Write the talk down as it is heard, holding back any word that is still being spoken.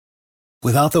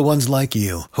Without the ones like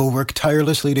you, who work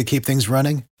tirelessly to keep things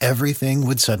running, everything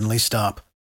would suddenly stop.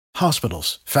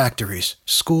 Hospitals, factories,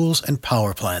 schools, and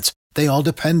power plants, they all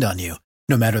depend on you.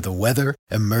 No matter the weather,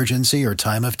 emergency, or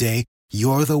time of day,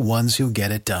 you're the ones who get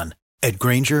it done. At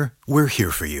Grainger, we're here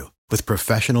for you with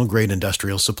professional-grade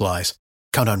industrial supplies.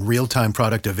 Count on real-time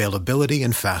product availability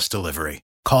and fast delivery.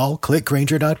 Call,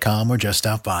 clickgrainger.com, or just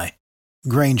stop by.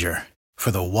 Grainger, for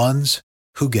the ones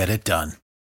who get it done.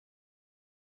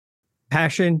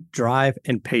 Passion, drive,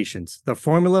 and patience. The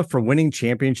formula for winning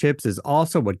championships is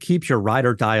also what keeps your ride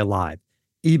or die alive.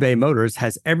 eBay Motors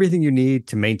has everything you need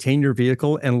to maintain your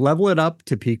vehicle and level it up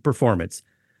to peak performance.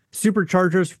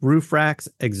 Superchargers, roof racks,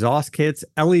 exhaust kits,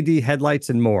 LED headlights,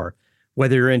 and more.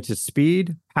 Whether you're into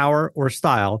speed, power, or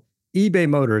style, eBay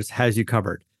Motors has you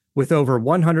covered. With over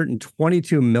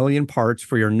 122 million parts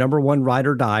for your number one ride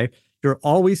or die, you'll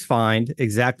always find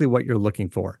exactly what you're looking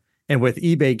for. And with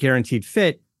eBay Guaranteed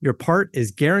Fit, your part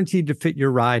is guaranteed to fit your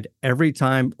ride every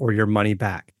time or your money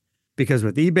back. Because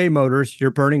with eBay Motors, you're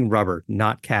burning rubber,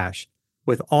 not cash.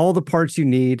 With all the parts you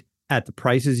need at the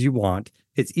prices you want,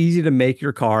 it's easy to make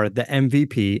your car the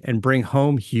MVP and bring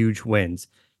home huge wins.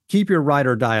 Keep your ride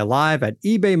or die alive at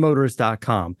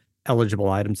ebaymotors.com. Eligible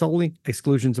items only.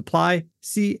 Exclusions apply.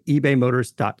 See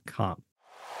ebaymotors.com.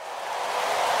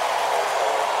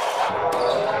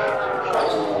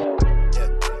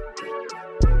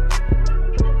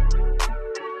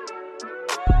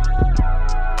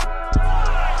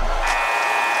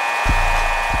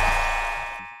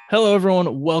 Hello,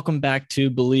 everyone. Welcome back to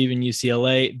Believe in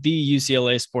UCLA, the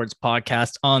UCLA sports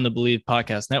podcast on the Believe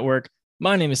Podcast Network.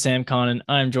 My name is Sam Connon.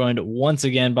 I'm joined once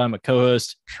again by my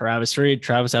co-host, Travis Reed.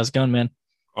 Travis, how's it going, man?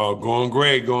 Oh, going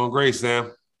great,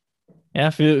 Sam. Yeah,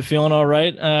 feeling all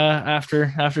right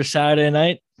after Saturday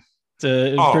night. It's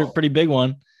a pretty big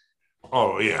one.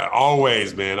 Oh, yeah,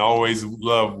 always, man. Always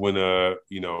love when,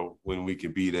 when we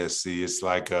can beat SC. It's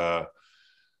like, I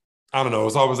don't know,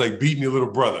 it's always like beating your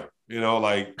little brother. You know,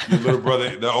 like your little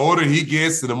brother, the older he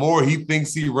gets and the more he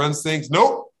thinks he runs things.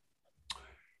 Nope.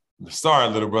 Sorry,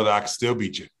 little brother, I can still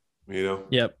beat you, you know?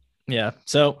 Yep. Yeah.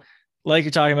 So like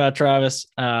you're talking about, Travis,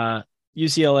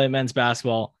 UCLA men's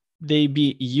basketball, they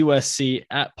beat USC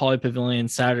at Pauley Pavilion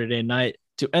Saturday night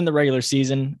to end the regular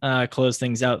season, close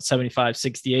things out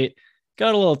 75-68.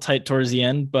 Got a little tight towards the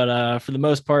end, but for the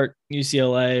most part,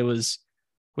 UCLA was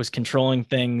controlling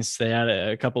things. They had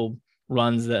a couple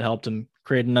runs that helped them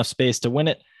create enough space to win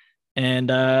it. And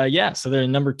so they're the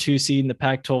number 2 seed in the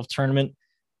Pac-12 tournament.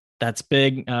 That's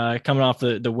big. Coming off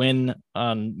the win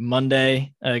on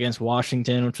Monday against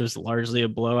Washington, which was largely a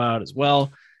blowout as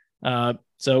well.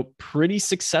 So pretty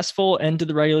successful end to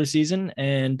the regular season,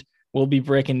 and we'll be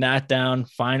breaking that down,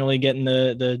 finally getting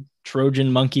the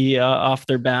Trojan monkey off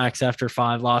their backs after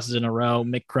 5 losses in a row.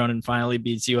 Mick Cronin finally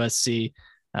beats USC.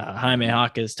 Jaime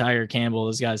Jaquez, Tiger Campbell,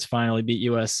 those guys finally beat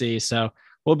USC. So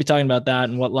we'll be talking about that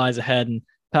and what lies ahead in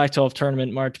Pac-12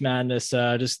 tournament, March Madness,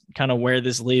 just kind of where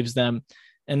this leaves them.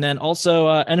 And then also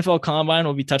NFL Combine,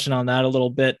 we'll be touching on that a little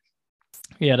bit.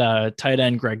 We had tight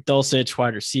end Greg Dulcich,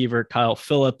 wide receiver Kyle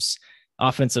Phillips,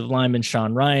 offensive lineman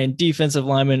Sean Ryan, defensive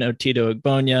lineman Otito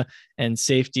Igbonia, and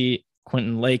safety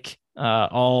Quentin Lake,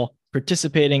 all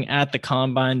participating at the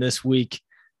Combine this week,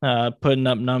 putting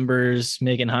up numbers,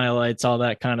 making highlights, all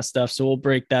that kind of stuff. So we'll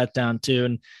break that down too,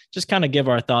 and just kind of give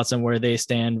our thoughts on where they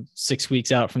stand 6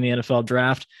 weeks out from the NFL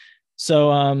draft. So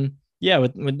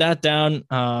with that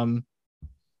down,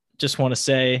 just want to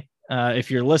say,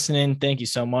 if you're listening, thank you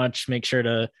so much. Make sure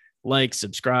to like,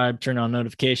 subscribe, turn on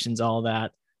notifications, all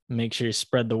that. Make sure you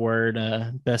spread the word.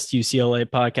 Best UCLA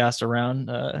podcast around,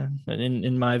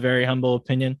 in my very humble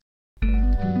opinion.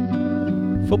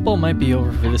 Football might be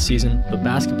over for this season, but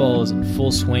basketball is in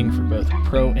full swing for both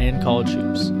pro and college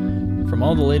hoops. From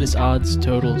all the latest odds,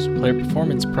 totals, player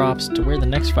performance props, to where the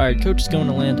next fired coach is going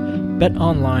to land,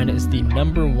 BetOnline is the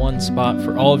 #1 spot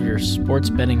for all of your sports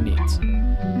betting needs.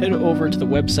 Head over to the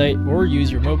website or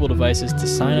use your mobile devices to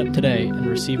sign up today and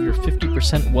receive your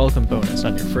 50% welcome bonus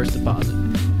on your first deposit.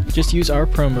 Just use our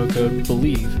promo code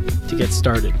BELIEVE to get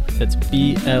started. That's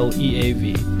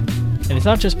BLEAV. And it's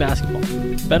not just basketball.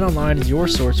 BetOnline is your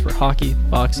source for hockey,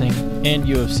 boxing, and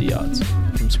UFC odds.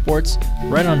 From sports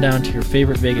right on down to your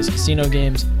favorite Vegas casino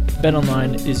games,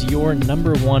 BetOnline is your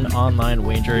 #1 online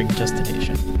wagering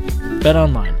destination.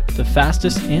 BetOnline, the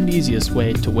fastest and easiest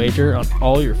way to wager on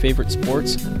all your favorite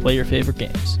sports and play your favorite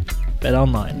games.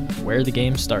 BetOnline, where the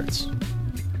game starts.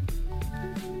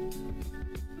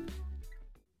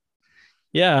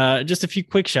 Yeah, just a few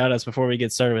quick shout outs before we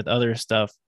get started with other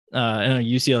stuff.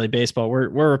 UCLA baseball, we're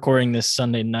recording this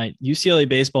Sunday night. UCLA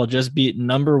baseball just beat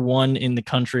 #1 in the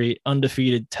country,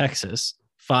 undefeated Texas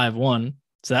 5-1.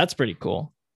 So that's pretty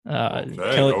cool.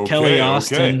 Kelly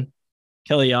Austin,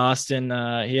 he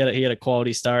had a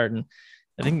quality start, and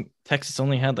I think Texas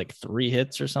only had like 3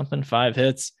 hits or something, 5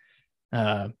 hits.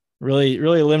 Really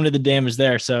limited the damage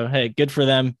there. So, hey, good for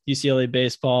them. UCLA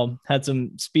baseball had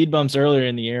some speed bumps earlier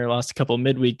in the year, lost a couple of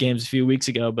midweek games a few weeks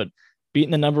ago, but beating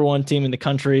the number 1 team in the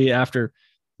country after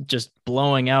just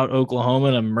blowing out Oklahoma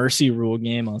in a mercy rule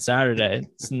game on Saturday.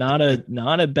 It's not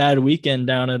a bad weekend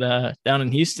down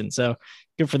in Houston. So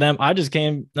good for them. I just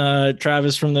came,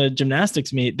 Travis, from the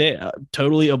gymnastics meet. They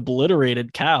totally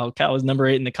obliterated Cal. Cal was number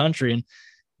 8 in the country, and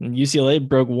UCLA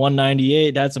broke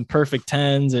 198, had some perfect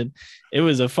 10s, and it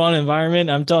was a fun environment.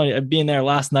 I'm telling you, being there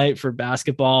last night for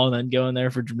basketball and then going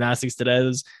there for gymnastics today,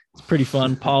 it's pretty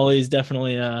fun. Polly's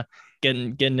definitely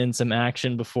getting in some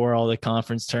action before all the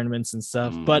conference tournaments and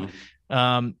stuff. But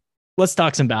let's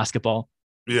talk some basketball.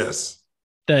 Yes.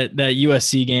 That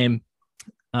USC game,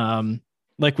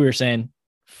 like we were saying,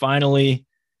 finally,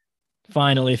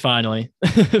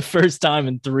 first time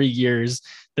in 3 years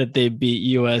that they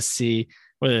beat USC,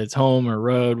 whether it's home or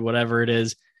road, whatever it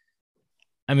is.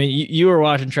 I mean, you were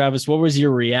watching, Travis. What was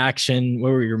your reaction?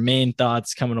 What were your main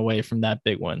thoughts coming away from that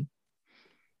big one?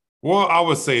 Well, I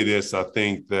would say this. I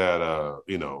think that,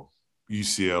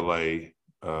 UCLA,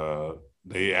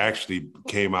 they actually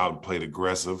came out and played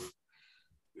aggressive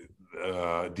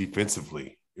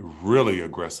defensively, really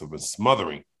aggressive and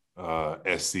smothering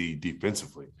SC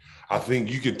defensively. I think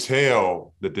you could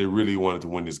tell that they really wanted to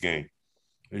win this game.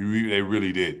 They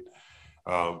really did.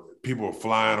 People were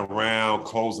flying around,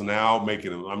 closing out,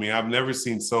 making them. I mean, I've never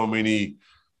seen so many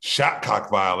shot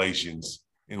clock violations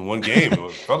in one game.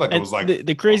 It felt like it was like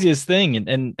the craziest thing.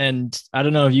 And I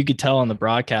don't know if you could tell on the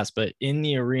broadcast, but in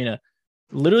the arena,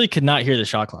 literally could not hear the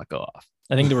shot clock go off.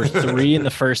 I think there were 3 in the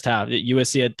first half.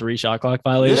 USC had 3 shot clock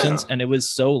violations, and it was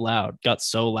so loud, got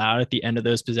so loud at the end of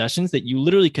those possessions that you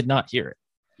literally could not hear it.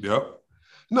 Yep.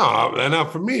 No,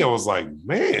 and for me, I was like,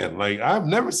 man, like I've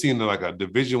never seen like a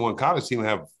Division I college team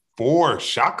have 4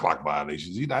 shot clock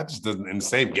violations. That just doesn't in the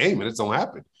same game, and it's don't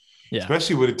happen. Yeah.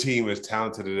 Especially with a team as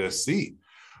talented as SC.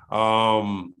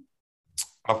 I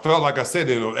felt like I said,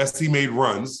 SC made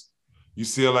runs.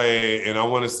 UCLA, and I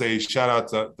want to say shout out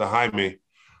to Jaime.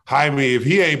 Jaime, if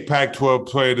he ain't Pac-12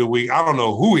 Player of the Week, I don't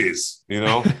know who is.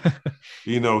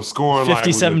 Scoring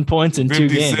 57 points in 2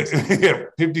 games. Yeah,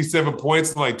 57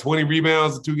 points and like 20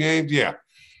 rebounds in 2 games. Yeah,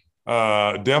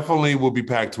 definitely will be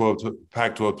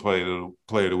Pac-12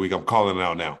 Player of the Week. I'm calling it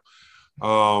out now.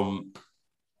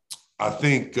 I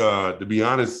think, to be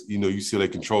honest, UCLA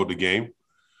controlled the game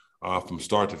from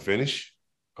start to finish.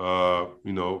 For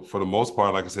the most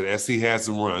part, like I said, SC had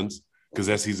some runs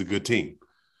because SC's a good team.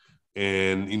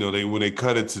 And, when they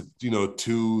cut it to,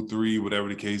 2, 3, whatever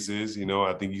the case is,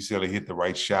 I think UCLA hit the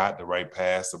right shot, the right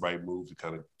pass, the right move to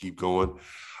kind of keep going.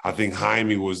 I think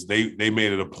Jaime they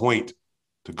made it a point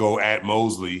to go at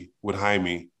Mosley with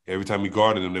Jaime. Every time he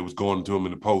guarded him, they was going to him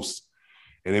in the post.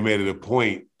 And they made it a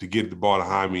point to get the ball to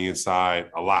Jaime inside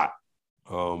a lot.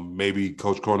 Maybe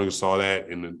Coach Cronin saw that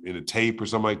in the tape or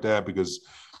something like that, because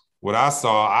what I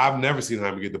saw, I've never seen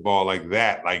Jaime get the ball like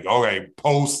that. Like, okay,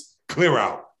 post, clear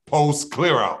out.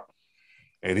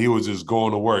 And he was just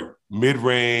going to work.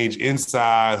 Mid-range,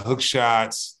 inside, hook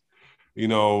shots, hit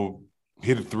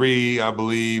a 3, I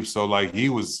believe. So, like, he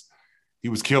was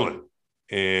killing.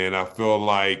 And I feel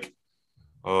like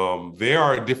they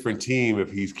are a different team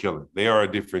if he's killing. They are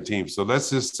a different team. So let's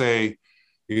just say,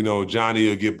 Johnny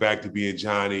will get back to being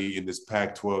Johnny in this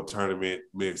Pac-12 tournament,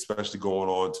 especially going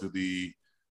on to the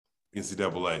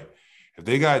NCAA. If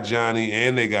they got Johnny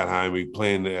and they got Jaime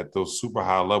playing at those super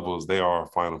high levels, they are a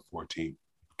Final Four team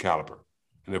caliber.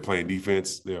 And they're playing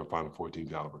defense, they're a Final Four team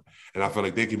caliber. And I feel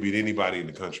like they can beat anybody in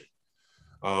the country.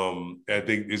 I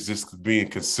think it's just being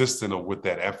consistent with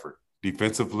that effort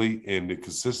defensively and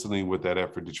consistently with that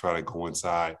effort to try to go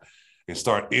inside and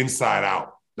start inside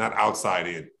out, not outside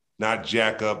in, not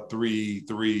jack up 3,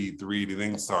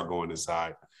 then start going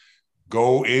inside.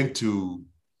 Go into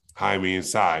Jaime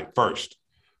inside first.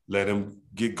 Let him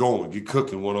get going, get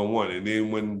cooking one-on-one. And then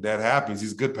when that happens,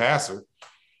 he's a good passer.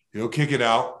 He'll kick it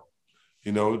out,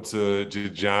 to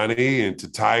Johnny and to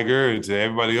Tiger and to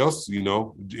everybody else,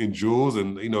 and Jules.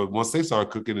 And, once they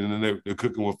start cooking, and then they're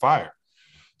cooking with fire.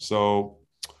 So,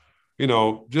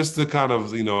 just to kind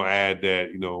of, add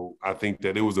that, I think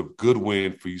that it was a good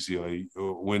win for UCLA,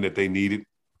 a win that they needed.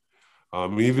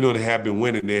 Even though they have been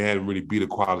winning, they hadn't really beat a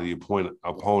quality opponent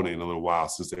in a little while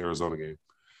since the Arizona game.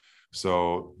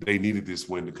 So they needed this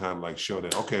win to kind of like show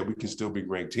that, okay, we can still be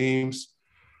ranked teams.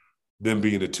 Them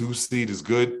being a 2 seed is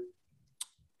good.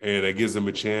 And it gives them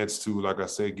a chance to, like I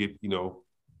said, get,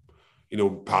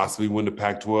 possibly win the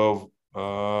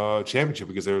Pac-12 championship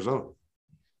against Arizona.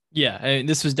 Yeah, I mean,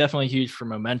 this was definitely huge for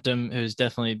momentum. It was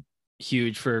definitely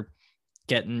huge for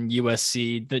getting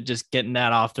USC, just getting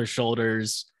that off their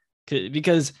shoulders.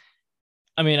 Because,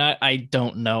 I mean, I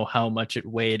don't know how much it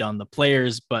weighed on the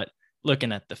players, but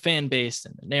looking at the fan base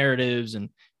and the narratives, and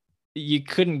you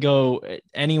couldn't go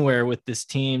anywhere with this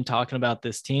team, talking about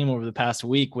this team over the past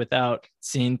week without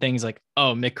seeing things like,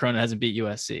 oh, Mick Cronin hasn't beat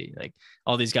USC. Like,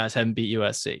 all these guys haven't beat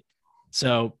USC.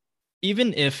 So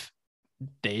even if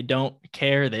they don't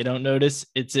care, they don't notice,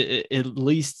 it at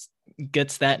least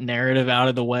gets that narrative out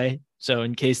of the way. So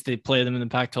in case they play them in the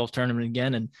Pac-12 tournament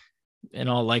again, and in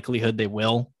all likelihood they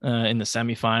will in the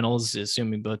semifinals,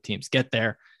 assuming both teams get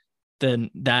there, then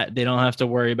that they don't have to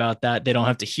worry about that. They don't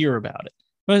have to hear about it,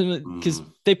 because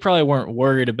they probably weren't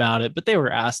worried about it, but they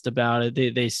were asked about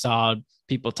it. They saw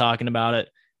people talking about it.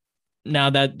 Now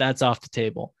that's off the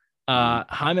table.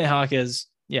 Jaime Jaquez,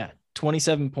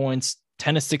 27 points,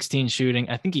 10 of 16 shooting.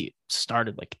 I think he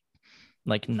started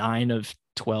like 9 of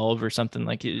 12 or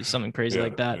something, something crazy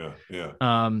like that.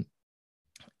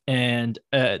 And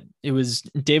it was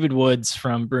David Woods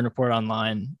from Bruin Report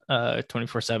Online,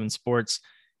 24/7 Sports,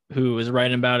 who was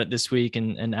writing about it this week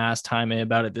and asked Jaime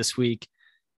about it this week,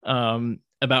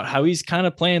 about how he's kind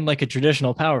of playing like a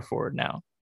traditional power forward now.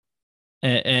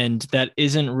 And that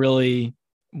isn't really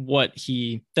what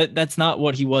that's not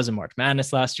what he was in March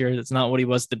Madness last year. That's not what he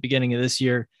was at the beginning of this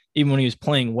year, even when he was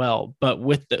playing well. But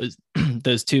with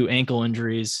those 2 ankle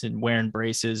injuries and wearing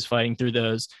braces, fighting through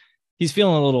those, he's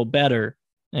feeling a little better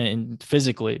and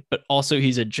physically, but also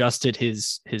he's adjusted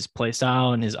his play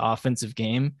style and his offensive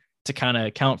game to kind of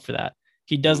account for that.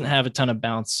 He doesn't have a ton of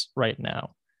bounce right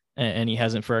now, and he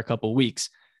hasn't for a couple of weeks,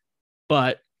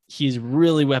 but he's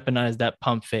really weaponized that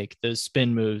pump fake, those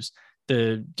spin moves,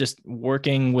 the just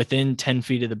working within 10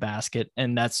 feet of the basket.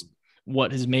 And that's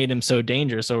what has made him so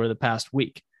dangerous over the past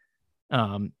week.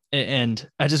 And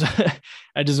I just want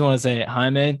to say,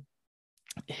 Jaime,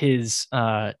 his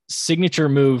signature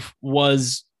move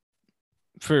was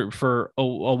for a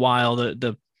while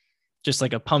the just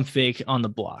like a pump fake on the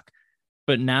block,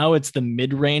 but now it's the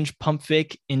mid-range pump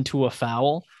fake into a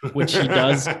foul, which he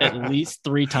does at least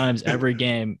 3 times every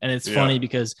game. And it's funny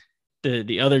because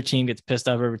the other team gets pissed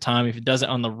off every time. If it does it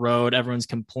on the road, everyone's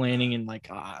complaining and like,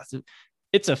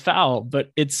 it's a foul,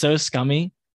 but it's so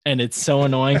scummy and it's so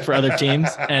annoying for other teams.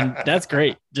 And that's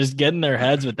great. Just get in their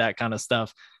heads with that kind of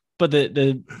stuff. But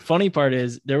the funny part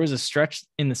is there was a stretch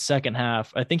in the second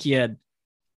half. I think he had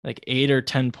like 8 or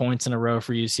 10 points in a row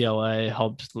for UCLA,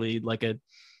 helped lead like a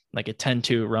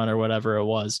 10-2 run or whatever it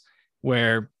was,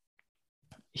 where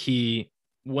he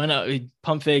went out, he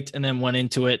pump faked and then went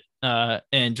into it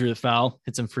and drew the foul,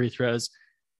 hit some free throws.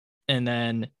 And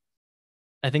then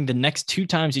I think the next 2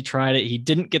 times he tried it, he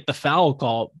didn't get the foul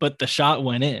call, but the shot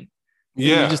went in.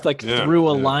 Yeah, he just threw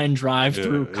a line drive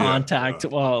through contact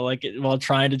while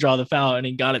trying to draw the foul, and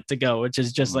he got it to go, which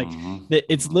is just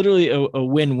it's literally a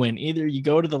win-win. Either you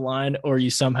go to the line or you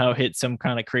somehow hit some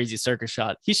kind of crazy circus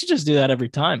shot. He should just do that every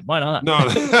time. Why not? No,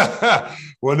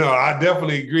 well, no, I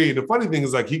definitely agree. The funny thing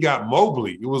is, he got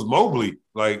Mobley. It was Mobley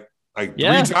like 3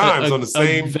 times on the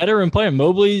same veteran player.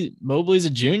 Mobley's a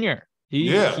junior.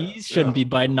 He shouldn't be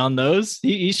biting on those.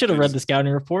 He should have read the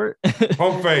scouting report.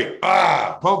 Pump fake.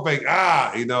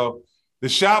 The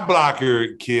shot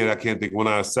blocker kid, I can't think, when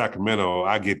I was Sacramento,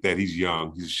 I get that he's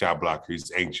young. He's a shot blocker. He's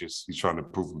anxious. He's trying to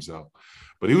prove himself.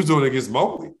 But he was doing it against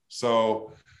Mobley.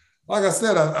 So, like I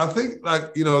said, I think,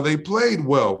 they played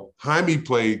well. Jaime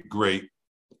played great.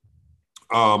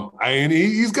 And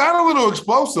he's got a little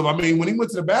explosive. I mean, when he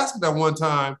went to the basket that one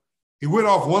time, he went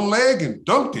off one leg and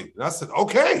dunked it. And I said,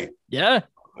 okay. Yeah.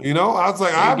 I was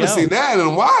like, I haven't seen that in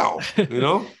a while,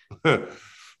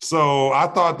 So I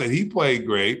thought that he played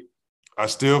great. I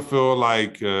still feel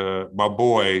like my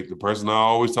boy, the person I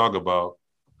always talk about,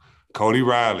 Cody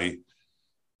Riley,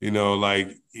 it's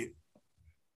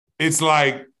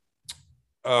like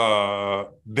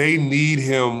they need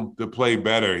him to play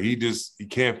better. He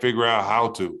can't figure out how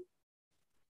to.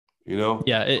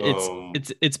 Yeah,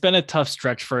 it's been a tough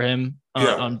stretch for him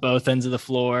on both ends of the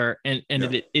floor, and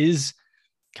it is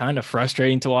kind of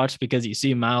frustrating to watch because you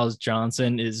see Miles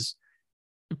Johnson is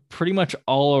pretty much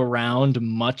all around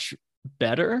much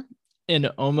better in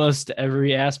almost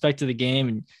every aspect of the game,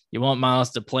 and you want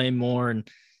Miles to play more, and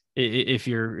if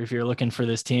you're looking for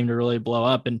this team to really blow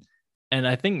up, and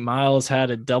I think Miles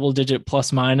had a double-digit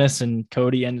plus minus, and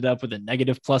Cody ended up with a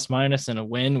negative plus minus and a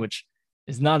win, which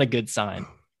is not a good sign.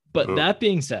 But that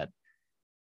being said,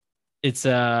 it's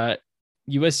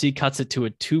USC cuts it to a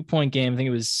 2-point game. I think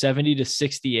it was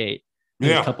 70-68 with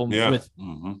Yeah. a couple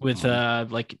with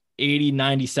like 80,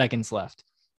 90 seconds left.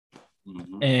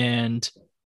 And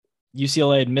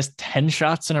UCLA had missed 10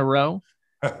 shots in a row.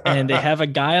 And they have a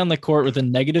guy on the court with a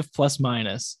negative plus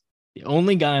minus, the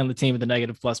only guy on the team with a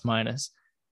negative plus minus.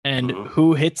 And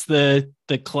who hits the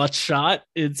clutch shot?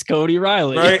 It's Cody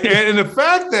Riley. Right. And the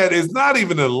fact that it's not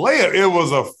even a layup, it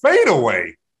was a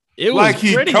fadeaway. It was like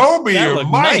he Kobe or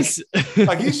Mike. Nice.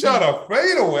 Like he shot a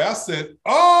fadeaway. I said,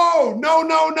 oh,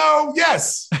 no,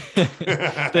 yes.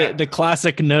 the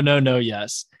classic no,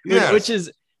 yes.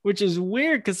 Yes. Which is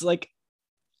weird because, like,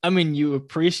 I mean, you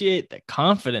appreciate the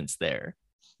confidence there.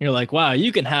 You're like, wow,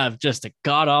 you can have just a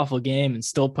god-awful game and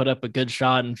still put up a good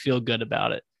shot and feel good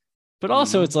about it. But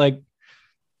also it's like,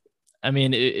 I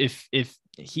mean, if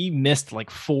he missed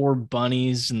like 4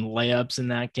 bunnies and layups in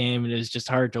that game, and it was just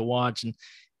hard to watch. And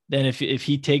then if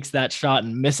he takes that shot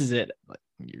and misses it, like,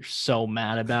 you're so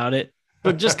mad about it.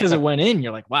 But just because it went in,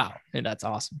 you're like, wow, that's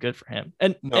awesome. Good for him.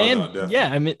 And yeah,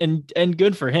 I mean, and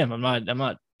good for him. I'm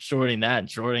not shorting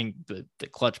the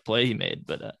clutch play he made.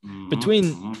 But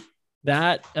between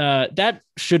that, that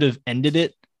should have ended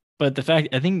it. But the fact,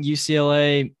 I think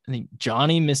UCLA,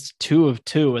 Johnny missed 2 of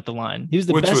 2 at the line. He was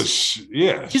the best.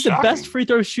 He's the best free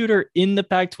throw shooter in the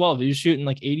Pac-12. He was shooting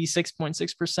like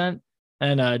 86.6%.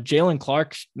 And Jalen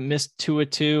Clark missed 2 of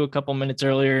 2 a couple minutes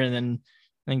earlier. And then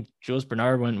I think Jules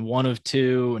Bernard went 1 of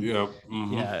 2.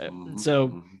 And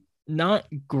so not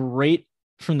great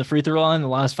from the free throw line the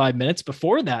last 5 minutes.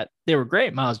 Before that, they were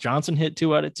great. Miles Johnson hit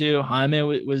 2 out of 2. Jaime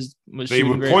was they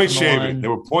were point shaving. They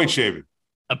were point shaving.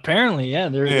 Apparently, yeah.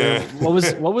 What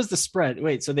was the spread?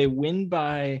 Wait, so they win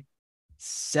by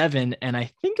 7, and I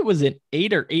think it was an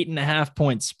 8 or 8.5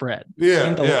 point spread.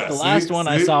 Yeah, the last one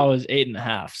I saw was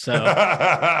 8.5.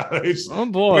 So, oh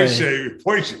boy,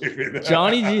 point shaving.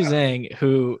 Johnny Juzang,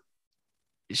 who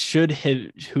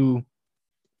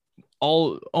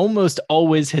almost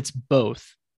always hits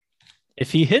both.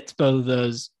 If he hits both of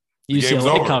those,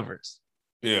 UCLA covers.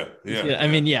 Yeah. I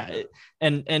mean,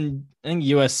 and I think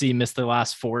USC missed their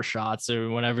last 4 shots or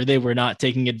whatever. They were not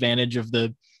taking advantage of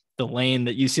the lane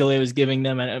that UCLA was giving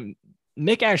them. And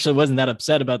Mick actually wasn't that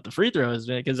upset about the free throws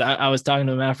because I was talking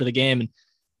to him after the game and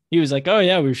he was like, oh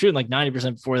yeah, we were shooting like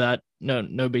 90% before that.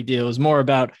 No big deal. It was more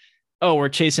about, oh, we're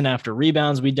chasing after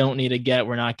rebounds we don't need to get.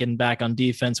 We're not getting back on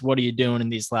defense. What are you doing in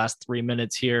these last 3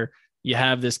 minutes here? You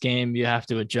have this game, you have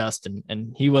to adjust.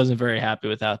 And he wasn't very happy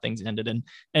with how things ended.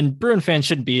 And Bruin fans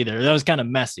shouldn't be either. That was kind of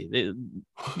messy.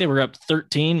 They were up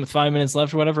 13 with 5 minutes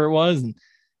left or whatever it was. And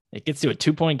it gets to a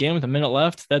 2-point game with a minute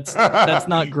left. That's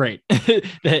not great.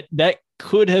 that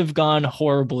could have gone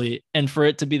horribly. And for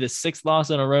it to be the 6th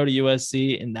loss in a row to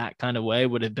USC in that kind of way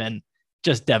would have been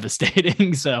just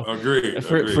devastating. So Agreed.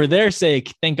 For their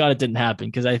sake, thank God it didn't happen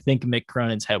because I think Mick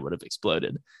Cronin's head would have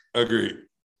exploded. Agreed.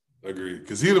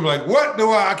 Because he'd have been like, what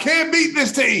do I can't beat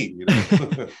this team. You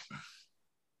know?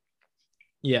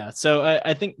 Yeah. So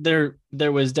I think there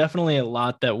was definitely a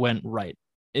lot that went right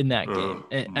in that game.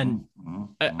 And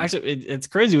actually, it's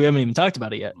crazy. We haven't even talked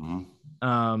about it yet.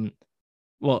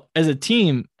 Well, as a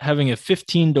team, having a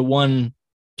 15-1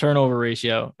 turnover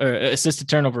ratio or assisted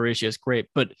turnover ratio is great,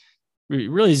 but we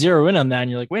really zero in on that.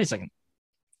 And you're like, wait a second,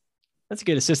 that's a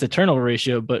good assisted turnover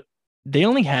ratio, but they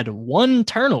only had 1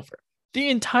 turnover the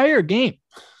entire game.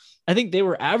 I think they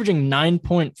were averaging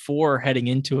 9.4 heading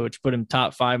into it, which put him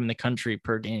top 5 in the country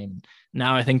per game.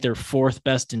 Now I think they're 4th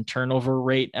best in turnover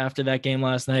rate after that game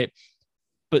last night.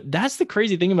 But that's the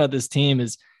crazy thing about this team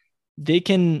is they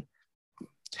can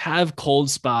have cold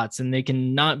spots and they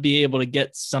can not be able to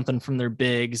get something from their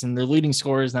bigs, and their leading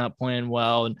scorer is not playing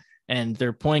well. And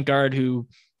their point guard who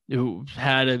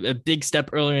had a big step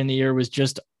earlier in the year was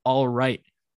just all right.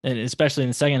 And especially in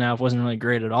the second half wasn't really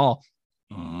great at all.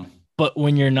 But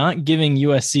when you're not giving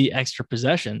USC extra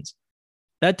possessions,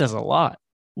 that does a lot.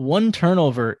 1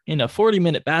 turnover in a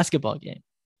 40-minute basketball game.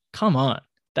 Come on.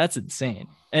 That's insane.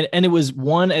 And it was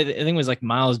one, I think it was like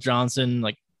Miles Johnson,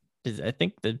 like I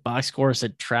think the box score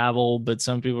said travel, but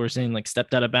some people were saying like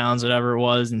stepped out of bounds, whatever it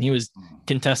was, and he was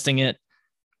contesting it.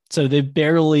 So they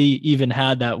barely even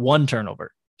had that 1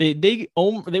 turnover. They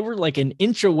were like an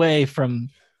inch away from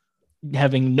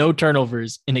having no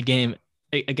turnovers in a game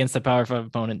against a Power 5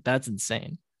 opponent. That's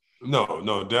insane.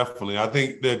 No, definitely. I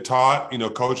think they're taught,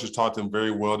 coaches taught them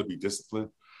very well to be disciplined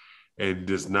and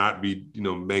just not be,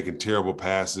 making terrible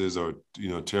passes or,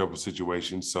 terrible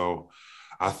situations. So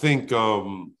I think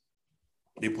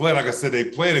they played, like I said, they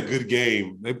played a good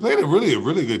game. They played a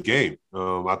really good game.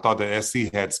 I thought that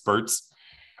SC had spurts.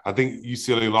 I think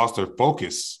UCLA lost their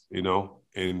focus,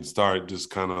 and started just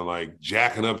kind of like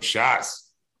jacking up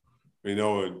shots,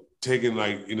 and taking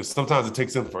like, sometimes it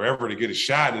takes them forever to get a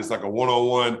shot. And it's like a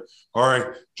one-on-one, all right,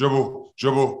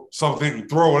 dribble, something,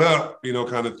 throw it up,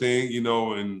 kind of thing,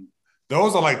 and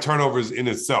those are like turnovers in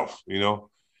itself,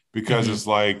 because it's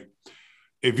like,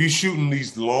 if you're shooting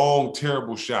these long,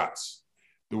 terrible shots,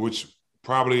 which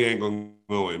probably ain't going to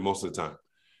go in most of the time,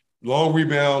 long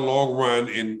rebound, long run,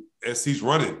 and SC's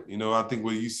running. I think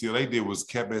what UCLA did was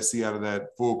kept SC out of that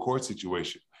full court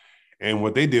situation. And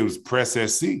what they did was press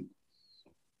SC.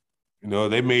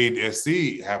 They made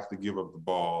SC have to give up the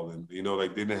ball. And, they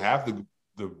didn't have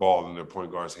the ball in their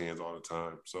point guard's hands all the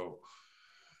time. So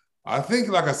I think,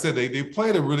 like I said, they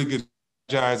played a really good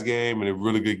Giants game and a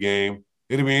really good game.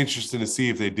 It'll be interesting to see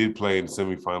if they did play in the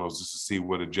semifinals, just to see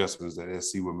what adjustments that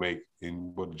SC would make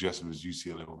and what adjustments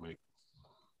UCLA will make.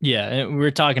 Yeah, and we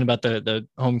were talking about the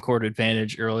home court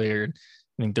advantage earlier.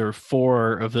 I think there were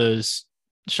 4 of those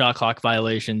shot clock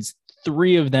violations.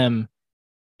 3 of them,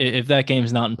 if that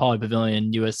game's not in Pauley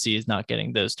Pavilion, USC is not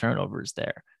getting those turnovers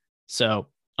there. So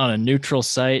on a neutral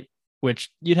site, which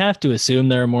you'd have to assume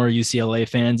there are more UCLA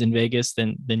fans in Vegas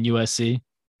than USC,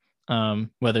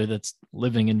 whether that's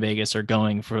living in Vegas or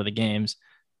going for the games.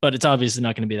 But it's obviously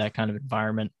not going to be that kind of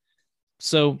environment.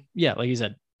 So, yeah, like you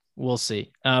said, we'll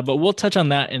see. But we'll touch on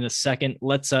that in a second.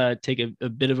 Let's take a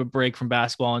bit of a break from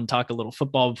basketball and talk a little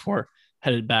football before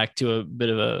headed back to a bit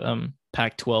of a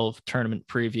Pac-12 tournament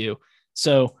preview.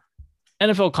 So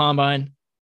NFL Combine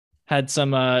had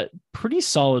some pretty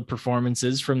solid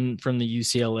performances from the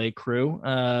UCLA crew.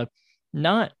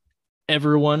 Not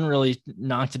everyone really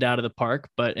knocked it out of the park,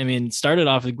 but I mean, started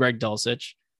off with Greg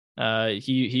Dulcich.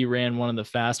 He ran one of the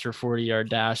faster 40-yard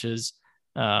dashes.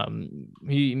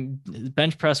 His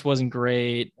bench press wasn't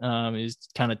great. He was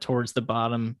kind of towards the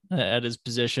bottom at his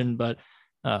position, but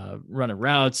running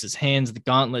routes, his hands, the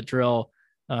gauntlet drill.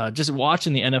 Just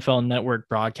watching the NFL Network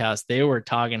broadcast, they were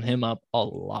talking him up a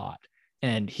lot.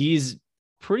 And he's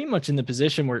pretty much in the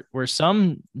position where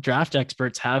some draft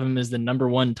experts have him as the number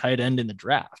 1 tight end in the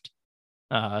draft.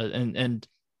 And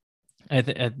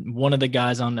one of the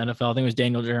guys on NFL, I think it was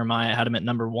Daniel Jeremiah, had him at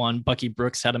number 1. Bucky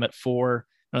Brooks had him at 4.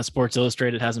 Sports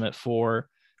Illustrated has him at 4.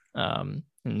 And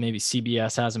maybe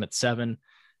CBS has him at 7.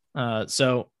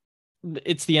 So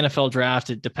it's the NFL draft.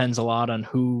 It depends a lot on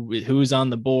who's on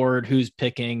the board, who's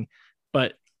picking.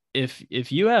 But if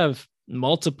you have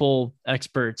multiple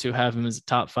experts who have him as a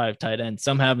top 5 tight end,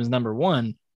 some have him as number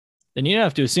 1, then you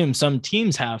have to assume some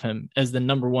teams have him as the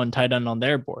number 1 tight end on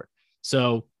their board.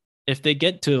 So if they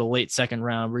get to the late second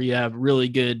round where you have really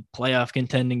good playoff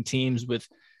contending teams with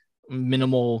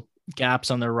minimal gaps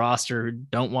on their roster who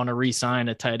don't want to re-sign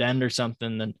a tight end or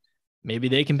something, then maybe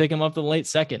they can pick him up in the late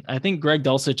second. I think Greg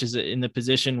Dulcich is in the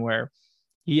position where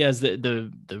he has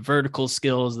the vertical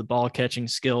skills, the ball catching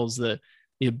skills, the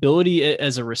ability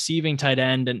as a receiving tight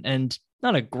end, and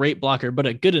not a great blocker, but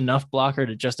a good enough blocker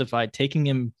to justify taking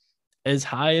him as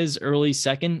high as early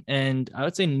second. And I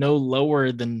would say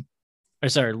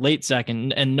late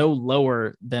second and no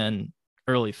lower than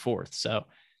early 4th. So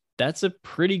that's a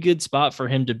pretty good spot for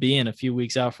him to be in a few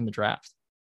weeks out from the draft.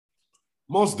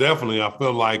 Most definitely. I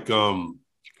feel like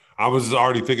I was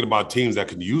already thinking about teams that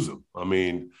can use him. I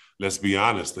mean, let's be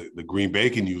honest, the Green Bay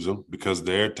can use him because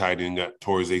their tight end got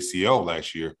tore his ACL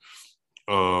last year.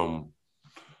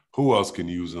 Who else can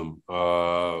use him?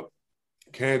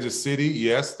 Kansas City,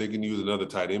 yes, they can use another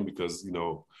tight end because,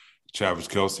 Travis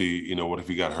Kelce, what if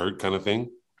he got hurt kind of thing?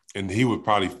 And he would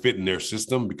probably fit in their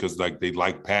system because they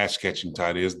like pass catching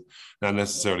tight ends, not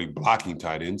necessarily blocking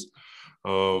tight ends.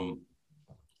 Maybe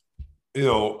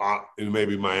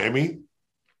Miami.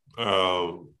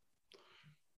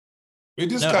 It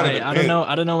just kind of depends.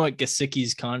 I don't know what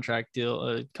Gesicki's contract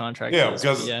is.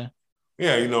 Because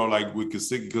like with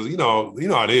Gesicki, because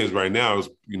how it is right now. It's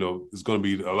going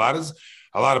to be a lot of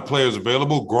players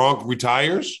available. Gronk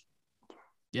retires.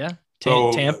 Yeah,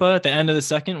 Tampa at the end of the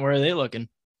second. Where are they looking?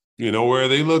 Where are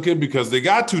they looking? Because they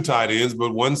got 2 tight ends,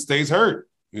 but one stays hurt.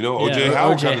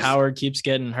 OJ Howard keeps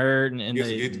getting hurt, and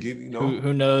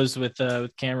who knows with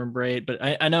Cameron Brate. But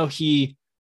I know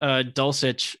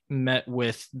Dulcich met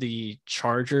with the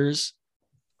Chargers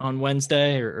on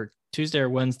Wednesday or Tuesday or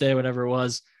Wednesday, whatever it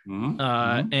was,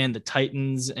 and the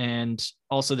Titans and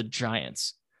also the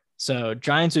Giants. So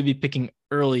Giants would be picking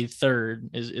early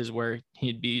 3rd is where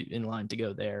he'd be in line to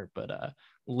go there. But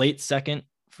late second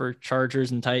for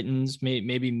Chargers and Titans,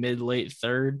 maybe mid-late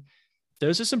 3rd.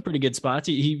 Those are some pretty good spots.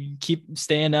 He keep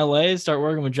stay in LA, start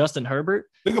working with Justin Herbert.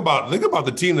 Think about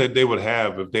the team that they would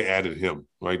have if they added him.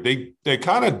 Right? They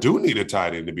kind of do need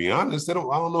a know to be honest. I don't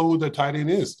know who the tight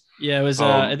end is. Yeah, it was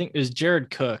I think it was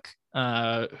Jared Cook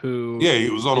who. Yeah,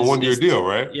 he was on a 1-year deal,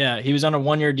 right? Yeah, he was on a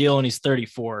 1-year deal and he's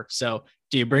 34. So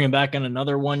do you bring him back on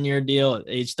another 1-year deal at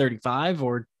age 35,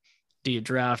 or do you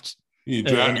draft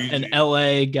an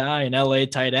LA guy, an LA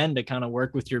tight end to kind of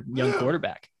work with your young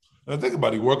quarterback? I think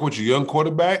about it. You work with your young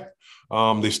quarterback.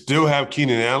 They still have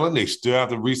Keenan Allen. They still have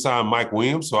to re-sign Mike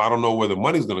Williams. So I don't know where the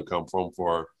money's going to come from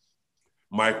for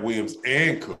Mike Williams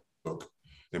and Cook.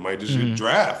 They might just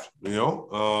draft, you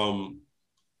know.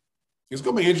 It's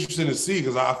going to be interesting to see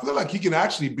because I feel like he can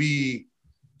actually be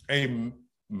a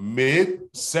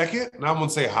mid-second. And I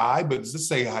won't say high, but just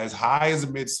say as high as a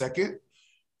mid-second,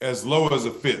 as low as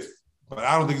a fifth. But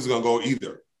I don't think he's going to go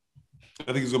either. I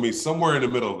think he's going to be somewhere in the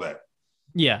middle of that.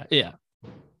 Yeah.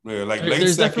 Like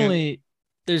there's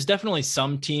definitely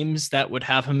some teams that would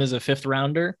have him as a fifth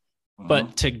rounder,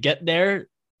 but to get there,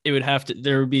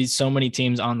 there would be so many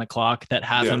teams on the clock that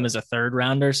have him as a third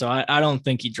rounder. So I don't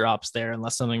think he drops there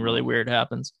unless something really weird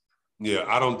happens. Yeah,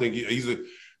 I don't think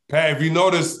Pat, if you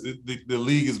notice, the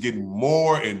league is getting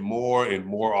more and more and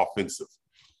more offensive.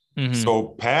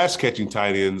 So pass catching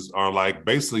tight ends are like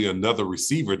basically another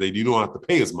receiver that you don't have to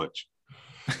pay as much.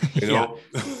 You know,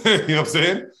 you know what I'm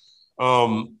saying?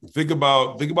 Think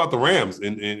about the Rams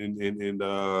and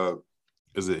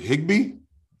is it Higbee?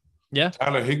 Yeah,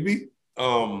 Tyler Higbee.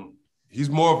 He's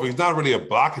not really a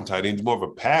blocking tight end. He's more of a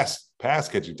pass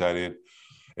catching tight end,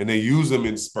 and they use him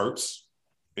in spurts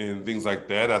and things like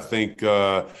that. I think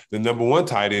the number one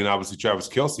tight end, obviously Travis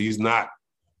Kelce, he's not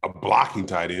a blocking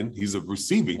tight end. He's a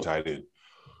receiving tight end.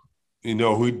 You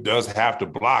know, who does have to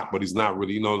block, but he's not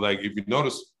really. You know, like if you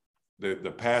notice.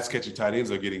 The pass catching tight ends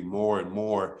are getting more and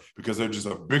more because they're just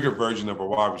a bigger version of a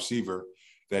wide receiver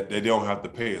that they don't have to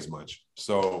pay as much.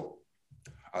 So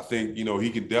I think, you know, he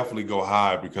could definitely go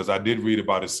high because I did read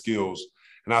about his skills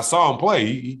and I saw him play.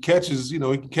 He catches, you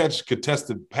know, he can catch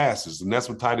contested passes, and that's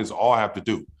what tight ends all have to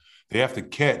do. They have to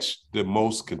catch the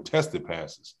most contested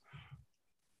passes.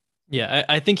 Yeah,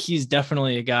 I think he's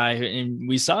definitely a guy, and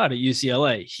we saw it at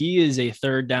UCLA. He is a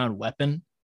third down weapon.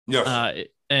 Yes.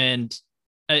 And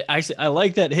I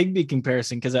like that Higbee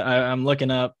comparison because I'm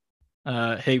looking up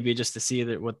Higbee just to see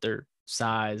what their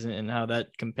size and how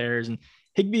that compares. And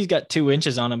Higbee's got 2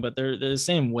 inches on him, but they're the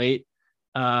same weight.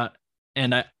 The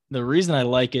reason I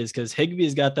like it is because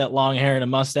Higbee's got that long hair and a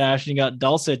mustache, and you got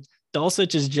Dulcich.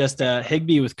 Dulcich is just a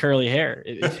Higbee with curly hair.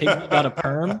 If Higbee got a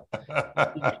perm,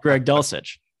 Greg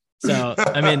Dulcich. So,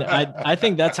 I mean, I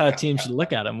think that's how a team should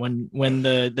look at him. When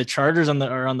the Chargers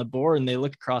are on the board and they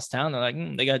look across town, they're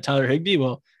like, they got Tyler Higbee.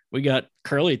 Well, we got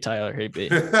curly Tyler Higbee.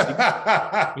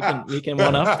 we can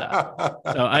one up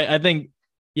that. So I think,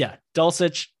 yeah,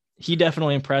 Dulcich, he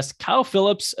definitely impressed. Kyle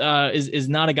Phillips is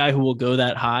not a guy who will go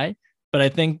that high, but I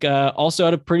think also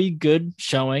had a pretty good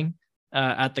showing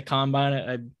at the combine.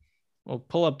 I will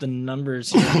pull up the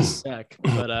numbers here in a sec,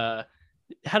 but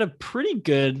had a pretty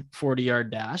good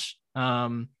 40-yard dash.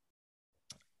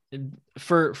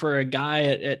 For a guy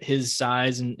at his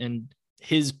size and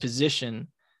his position,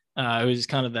 who's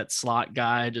kind of that slot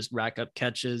guy, just rack up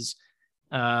catches.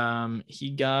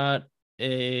 He got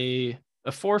a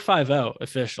 4.50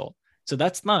 official. So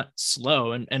that's not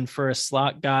slow. And for a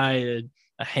slot guy,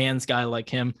 a hands guy like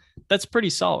him, that's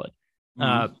pretty solid.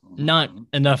 Not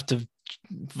enough to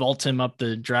vault him up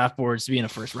the draft boards to being a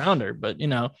first rounder, but you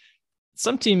know,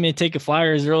 some team may take a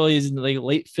flyer as early as like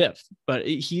late 5th, but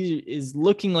he is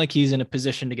looking like he's in a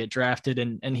position to get drafted,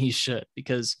 and he should,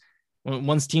 because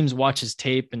once teams watch his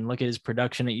tape and look at his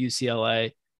production at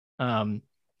UCLA,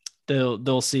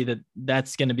 they'll see that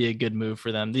that's going to be a good move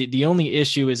for them. The only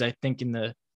issue is, I think, in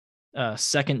the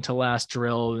second to last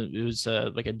drill, it was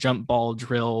like a jump ball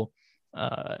drill.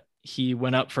 He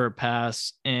went up for a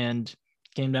pass and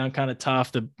came down kind of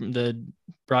tough. The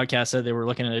broadcast said they were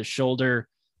looking at his shoulder,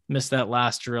 missed that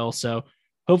last drill. So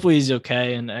hopefully he's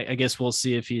okay. And I guess we'll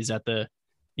see if he's at the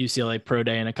UCLA Pro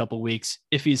Day in a couple of weeks.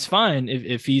 If he's fine,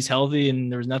 if he's healthy and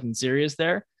there was nothing serious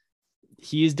there,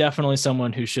 he's definitely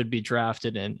someone who should be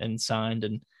drafted and signed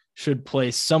and should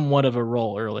play somewhat of a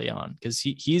role early on, because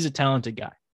he's a talented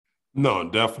guy. No,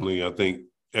 definitely. I think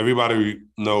everybody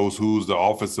knows who's the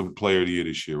offensive player of the year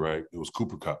this year, right? It was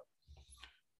Cooper Kupp.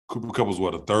 Cooper Kupp was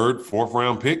what, a 3rd, 4th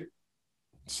round pick?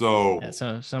 So, yeah,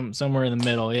 so somewhere in the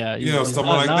middle, yeah. Something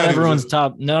like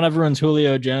that. Not everyone's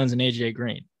Julio Jones and AJ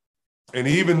Green. And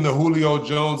even the Julio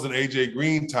Jones and AJ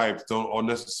Green types don't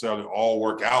necessarily all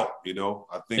work out. You know,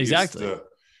 I think exactly.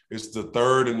 It's the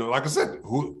 3rd, and like I said,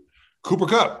 Cooper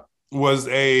Kupp was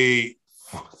a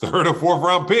 3rd or 4th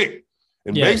round pick,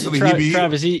 And basically,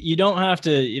 Travis, you don't have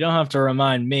to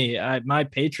remind me. My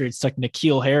Patriots took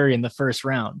N'Keal Harry in the first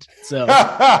round, so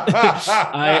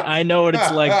I know what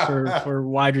it's like for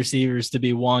wide receivers to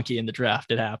be wonky in the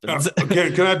draft. It happens.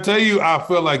 Can I tell you? I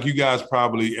feel like you guys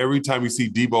probably every time you see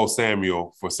Deebo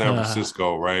Samuel for San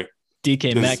Francisco, right?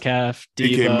 DK Metcalf,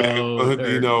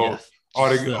 Deebo,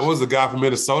 what was the guy from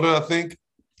Minnesota? I think.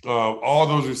 All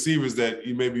those receivers that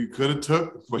you maybe could have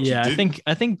took, but yeah,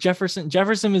 I think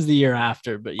Jefferson is the year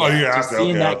after, but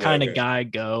seeing that kind of guy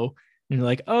go, and you're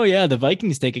like, oh yeah, the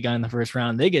Vikings take a guy in the first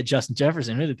round, they get Justin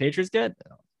Jefferson. Who the Patriots get?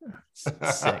 Sick,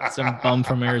 some bum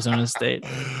from Arizona State,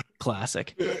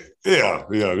 classic. Yeah,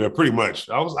 pretty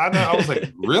much. I was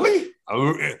like, really?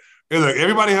 Look,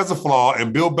 everybody has a flaw,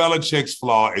 and Bill Belichick's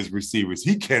flaw is receivers.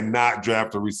 He cannot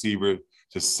draft a receiver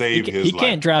to save his life. He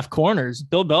can't draft corners.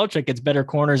 Bill Belichick gets better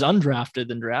corners undrafted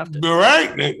than drafted. Right.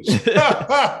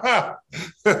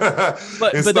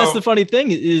 but that's the funny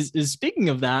thing is speaking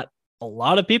of that, a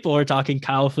lot of people are talking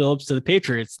Kyle Phillips to the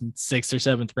Patriots in 6th or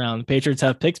 7th round. The Patriots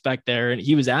have picks back there, and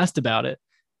he was asked about it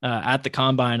at the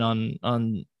combine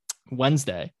on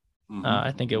Wednesday,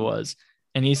 I think it was.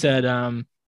 And he said,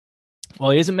 well,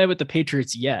 he hasn't met with the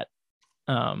Patriots yet,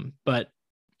 but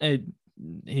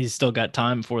he's still got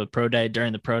time before the pro day,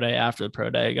 during the pro day, after the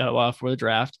pro day, got a while before the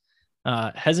draft.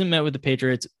 Hasn't met with the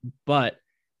Patriots, but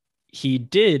he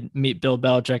did meet Bill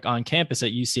Belichick on campus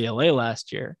at UCLA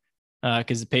last year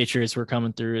because the Patriots were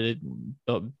coming through.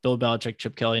 Bill Belichick,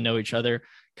 Chip Kelly know each other.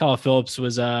 Kyle Phillips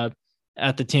was at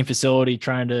the team facility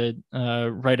trying to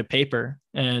write a paper,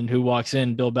 and who walks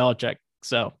in? Bill Belichick.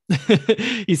 So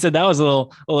he said that was a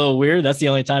little weird. That's the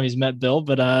only time he's met Bill,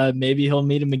 but maybe he'll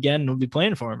meet him again and we'll be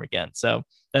playing for him again. So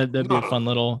that'd be a fun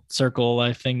little circle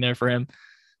life thing there for him.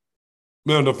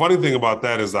 Man, the funny thing about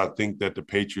that is I think that the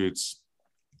Patriots,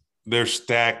 they're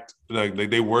stacked. Like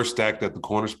they were stacked at the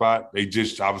corner spot. They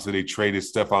just obviously they traded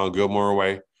Stephon Gilmore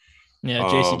away.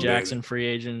 Yeah, J.C. Jackson, free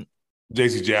agent.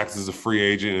 J.C. Jackson is a free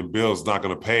agent, and Bill's not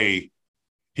going to pay.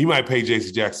 He might pay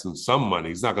J.C. Jackson some money.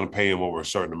 He's not going to pay him over a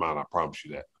certain amount. I promise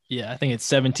you that. Yeah, I think it's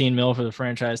 $17 million for the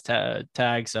franchise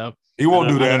tag. So he won't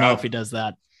do that. I don't know if he does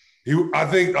that. I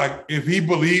think like if he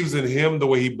believes in him the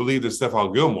way he believed in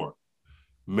Stephon Gilmore,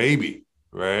 maybe,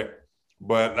 right?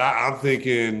 But I'm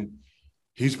thinking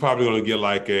he's probably going to get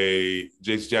like a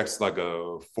J.C. Jackson, like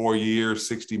a 4-year,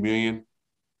 $60 million,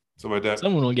 something like that.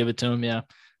 Someone will give it to him, yeah.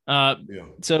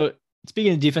 So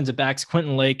speaking of defensive backs,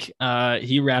 Quentin Lake,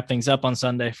 he wrapped things up on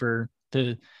Sunday for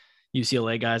the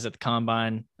UCLA guys at the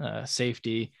combine,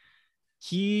 safety.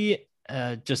 He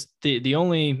just the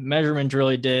only measurement drill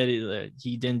he did,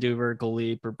 he didn't do vertical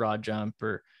leap or broad jump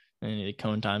or any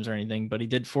cone times or anything, but he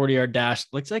did 40-yard dash.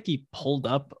 Looks like he pulled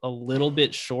up a little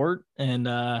bit short, and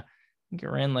I think it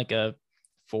ran like a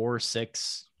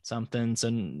 4.6 something. So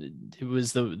it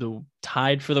was the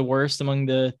tied for the worst among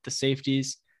the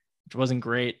safeties, which wasn't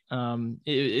great.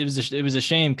 It was a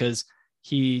shame because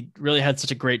he really had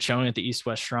such a great showing at the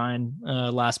East-West Shrine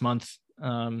last month.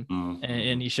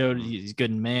 And he showed he's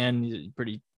good in man. He's a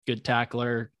pretty good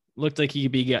tackler. Looked like he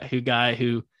could be a guy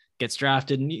who gets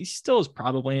drafted, and he still is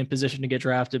probably in position to get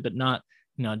drafted, but not,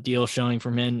 deal showing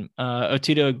from him.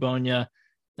 Otito Ogbonya,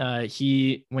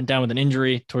 he went down with an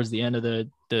injury towards the end of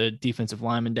the defensive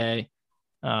lineman day.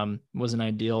 Wasn't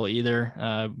ideal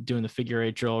either. Doing the figure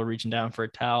 8 drill, reaching down for a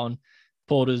towel, and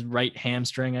pulled his right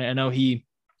hamstring. I know he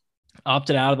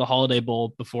opted out of the Holiday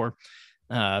Bowl before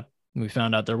we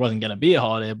found out there wasn't going to be a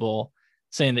Holiday Bowl,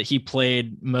 saying that he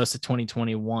played most of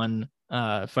 2021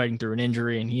 fighting through an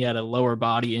injury, and he had a lower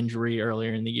body injury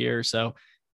earlier in the year. So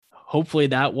hopefully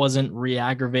that wasn't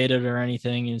re-aggravated or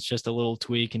anything. It's just a little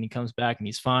tweak, and he comes back and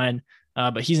he's fine.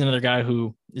 But he's another guy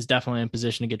who is definitely in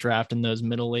position to get drafted in those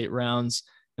middle late rounds.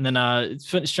 And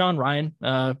then Sean Ryan,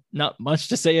 not much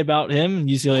to say about him.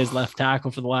 UCLA's left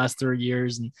tackle for the last 3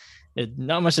 years, and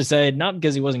not much to say, not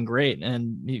because he wasn't great.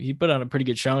 And he put on a pretty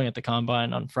good showing at the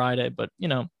combine on Friday, but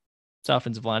it's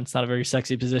offensive line. It's not a very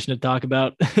sexy position to talk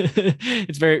about.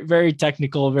 It's very, very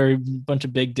technical, very bunch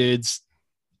of big dudes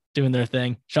doing their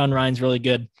thing. Sean Ryan's really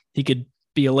good. He could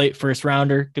be a late first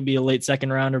rounder, could be a late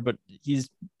second rounder, but he's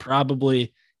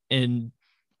probably in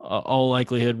all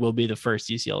likelihood will be the first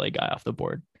UCLA guy off the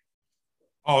board.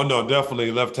 Oh no,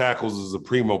 definitely left tackles is a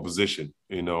primo position,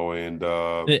 and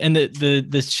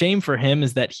the shame for him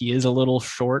is that he is a little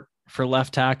short for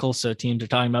left tackle. So teams are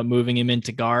talking about moving him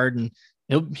into guard, and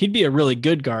he'd be a really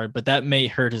good guard, but that may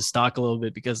hurt his stock a little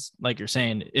bit because, like you're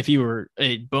saying, if he were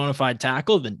a bona fide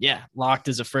tackle, then yeah, locked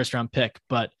as a first round pick.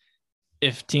 But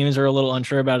if teams are a little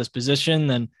unsure about his position,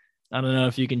 then I don't know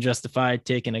if you can justify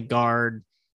taking a guard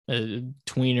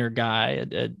tweener guy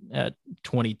at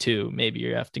 22. Maybe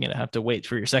you're gonna have to wait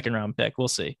for your second round pick. We'll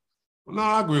see. No,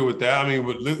 I agree with that. I mean,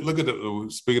 but look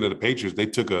at speaking of the Patriots, they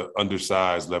took an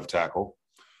undersized left tackle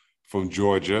from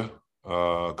Georgia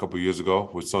a couple of years ago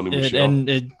with Sony Michel.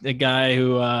 And a guy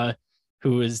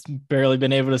who has barely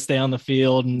been able to stay on the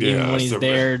field. And even when he's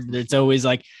there, it's always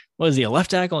like, what is he, a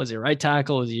left tackle? Is he a right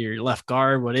tackle? Is he your left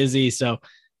guard? What is he? So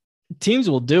teams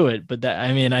will do it. But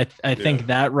I think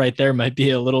that right there might be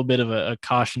a little bit of a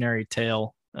cautionary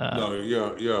tale. No,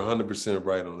 you're 100%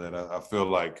 right on that. I feel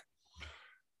like,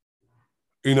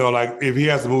 like if he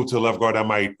has to move to left guard, that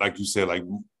might, like you said, like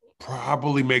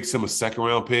probably makes him a second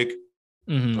round pick,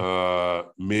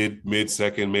 mid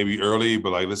second, maybe early,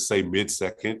 but like let's say mid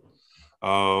second.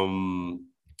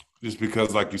 Just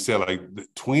because, like you said, like the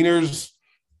tweeners,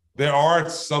 there are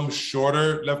some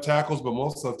shorter left tackles, but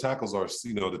most left tackles are,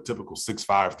 the typical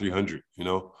 6'5", 300,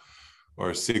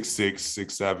 or 6'6",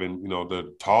 6'7",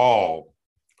 the tall,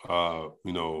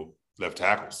 left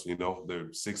tackles, they're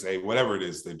 6'8", whatever it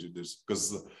is they do this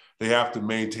because they have to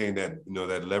maintain that,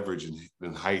 that leverage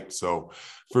and height. So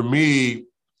for me,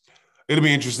 it'll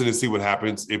be interesting to see what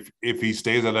happens if he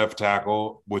stays at left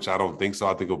tackle, which I don't think so.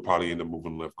 I think he'll probably end up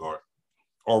moving left guard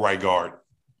or right guard,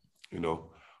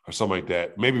 or something like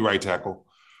that. Maybe right tackle,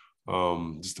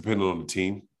 just depending on the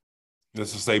team.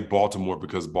 Let's just say Baltimore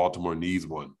because Baltimore needs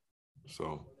one.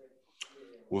 So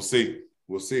we'll see.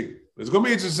 It's going to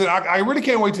be interesting. I really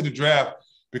can't wait to the draft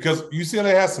because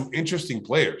UCLA has some interesting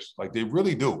players. Like they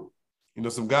really do.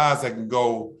 Some guys that can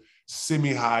go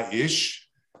semi-high-ish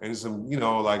and some,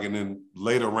 and then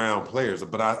later round players.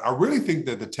 But I really think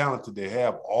that the talent that they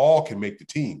have all can make the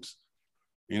teams,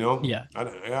 Yeah.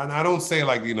 I don't say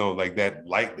like that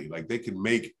lightly. Like they can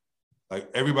make, like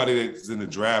everybody that's in the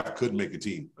draft could make a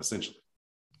team, essentially.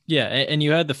 Yeah, and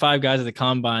you had the 5 guys at the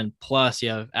combine, plus you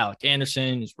have Alec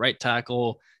Anderson, who's right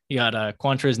tackle. You got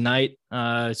Quantrez Knight.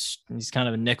 He's kind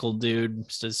of a nickel dude,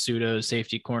 just a pseudo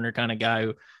safety corner kind of guy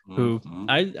who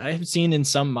I have seen in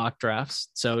some mock drafts.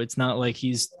 So it's not like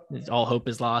all hope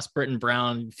is lost. Britton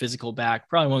Brown, physical back,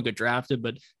 probably won't get drafted,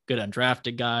 but good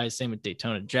undrafted guys. Same with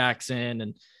Daytona Jackson.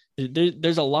 And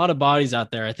there's a lot of bodies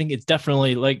out there. I think it's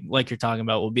definitely like you're talking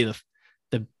about will be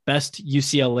the best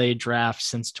UCLA draft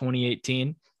since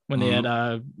 2018. When they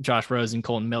had Josh Rosen,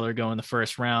 Colton Miller go in the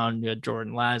first round. You had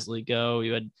Jordan Lasley go.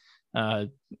 You had,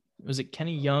 was it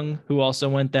Kenny Young who also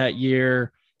went that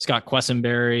year? Scott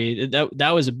Quessenberry.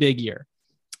 That was a big year.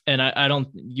 And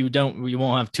you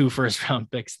won't have 2 first round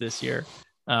picks this year,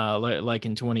 like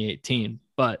in 2018.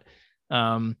 But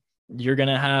you're going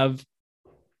to have,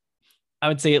 I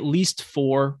would say, at least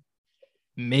 4,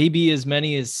 maybe as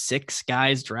many as 6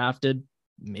 guys drafted.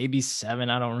 Maybe 7.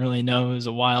 I don't really know. It was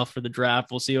a while for the draft.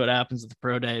 We'll see what happens at the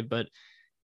pro day. But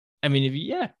I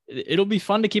mean, it'll be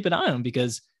fun to keep an eye on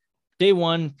because day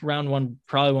 1, round 1,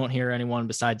 probably won't hear anyone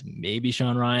besides maybe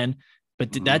Sean Ryan.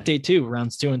 But that day 2,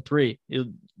 rounds 2 and 3,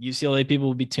 UCLA people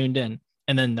will be tuned in.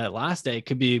 And then that last day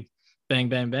could be bang,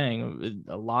 bang, bang.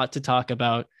 A lot to talk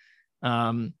about.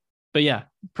 But yeah,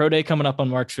 pro day coming up on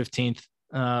March 15th.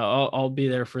 I'll be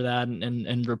there for that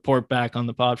and report back on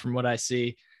the pod from what I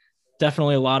see.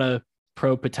 Definitely a lot of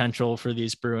pro potential for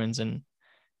these Bruins, and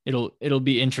it'll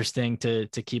be interesting to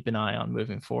keep an eye on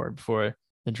moving forward before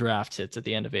the draft hits at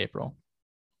the end of April.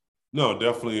 No,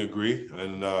 definitely agree.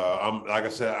 And I'm like I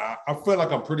said, I feel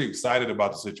like I'm pretty excited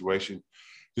about the situation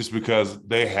just because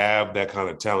they have that kind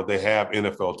of talent. They have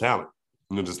NFL talent,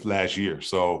 this last year.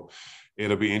 So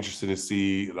it'll be interesting to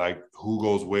see like who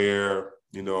goes where.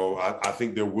 I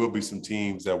think there will be some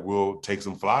teams that will take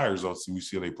some flyers on some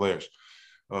UCLA players.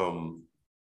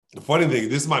 The funny thing,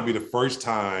 this might be the first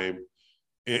time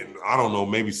I don't know,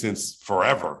 maybe since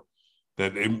forever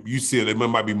that UCLA, there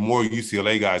might be more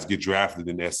UCLA guys get drafted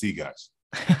than SC guys.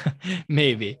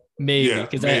 maybe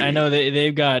because I know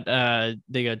they've got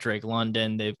Drake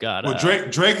London. They've got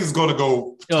Drake is going to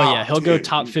go. He'll go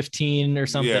top 15 or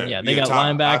something. Yeah, they got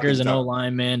linebackers and O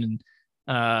linemen,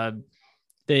 and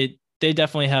they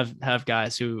definitely have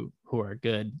guys who are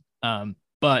good.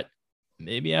 But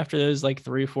maybe after those like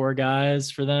 3 or 4 guys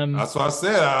for them. That's what I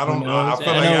said. I don't know.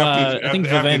 I think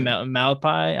Vivek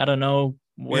Malapai. I don't know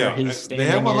where his standing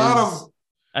they have a lot of.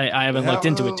 I haven't looked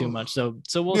into it too much, so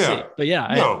we'll see.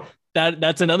 But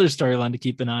that's another storyline to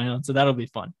keep an eye on. So that'll be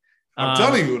fun. I'm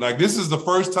telling you, like this is the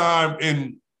first time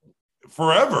in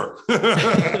forever.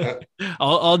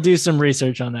 I'll do some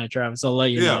research on that, Travis. I'll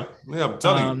let you know. Yeah, I'm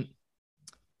telling you.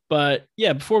 But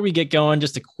yeah, before we get going,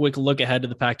 just a quick look ahead to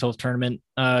the Pac-12 tournament.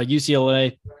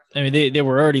 UCLA, I mean, they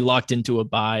were already locked into a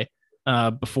bye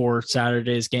before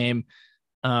Saturday's game.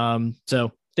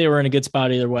 So they were in a good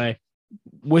spot either way.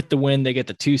 with the win, they get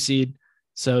the 2 seed.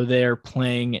 So they're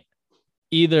playing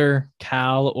either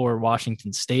Cal or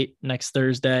Washington State next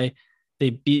Thursday. They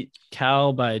beat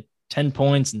Cal by 10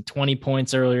 points and 20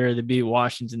 points earlier. They beat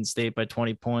Washington State by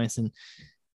 20 points. And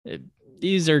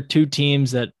these are 2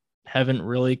 teams that haven't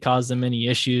really caused them any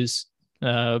issues.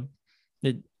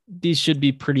 These should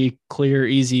be pretty clear,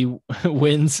 easy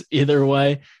wins either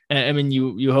way. I mean,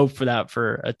 you hope for that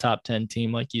for a top 10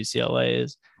 team like UCLA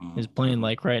is playing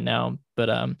like right now. But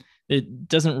it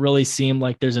doesn't really seem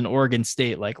like there's an Oregon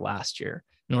State like last year.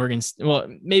 Well,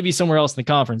 maybe somewhere else in the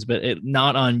conference, but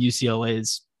not on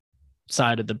UCLA's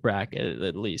side of the bracket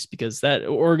at least, because that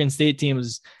Oregon State team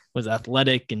was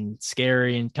athletic and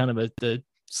scary and kind of the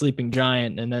sleeping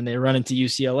giant, and then they run into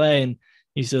UCLA and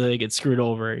UCLA gets screwed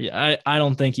over. I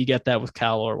don't think you get that with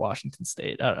Cal or Washington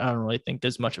State. I don't really think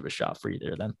there's much of a shot for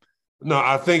either of them. No,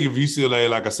 I think if UCLA,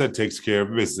 like I said, takes care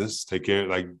of business, takes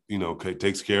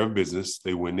care of business,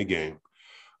 they win the game.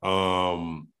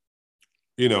 And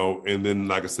then,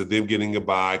 like I said, them getting a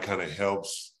bye kind of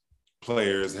helps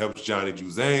players, helps Johnny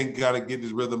Juzang got to get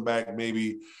his rhythm back.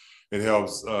 Maybe it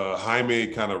helps Jaime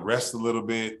kind of rest a little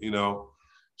bit,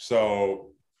 So,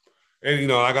 and,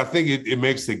 like I think it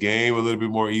makes the game a little bit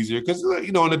more easier because,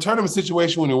 in the tournament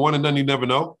situation, when you're 1-0, you never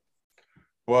know.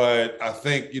 But I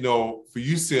think, for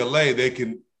UCLA, they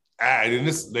can add, and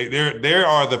there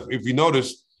are if you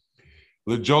notice,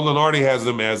 Joe Lunardi has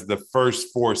them as the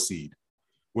first 4 seed,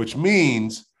 which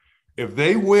means if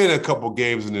they win a couple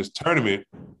games in this tournament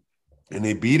and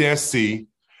they beat SC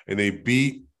and they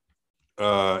beat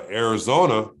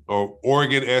Arizona or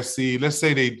Oregon SC, let's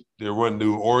say they run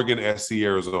to Oregon SC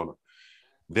Arizona,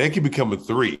 they can become a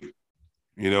 3,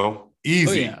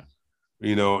 easy. Oh, yeah.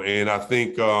 And I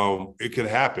think it could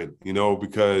happen,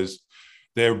 because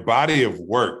their body of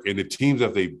work and the teams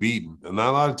that they've beaten, and not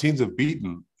a lot of teams have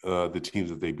beaten the teams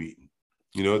that they've beaten.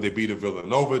 They beat a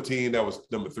Villanova team that was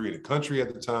number 3 in the country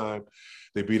at the time.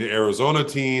 They beat an Arizona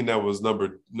team that was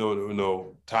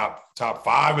top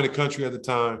 5 in the country at the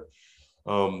time.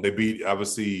 They beat,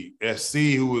 obviously,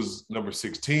 SC, who was number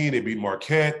 16. They beat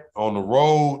Marquette on the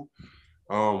road.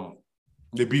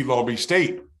 They beat Long Beach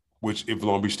State, which if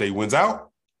Long Beach State wins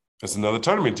out, that's another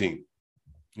tournament team,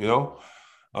 So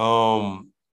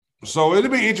it'll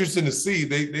be interesting to see.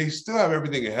 They still have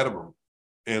everything ahead of them.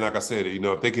 And like I said,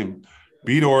 if they can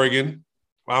beat Oregon,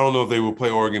 I don't know if they will play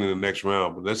Oregon in the next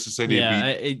round, but let's just say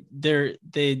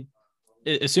they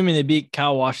assuming they beat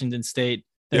Cal Washington State,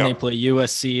 then they play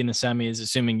USC in the semis,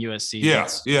 assuming USC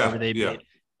beat.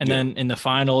 And then in the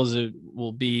finals, it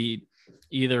will be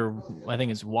either, I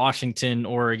think it's Washington,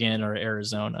 Oregon, or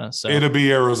Arizona. So it'll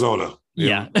be Arizona.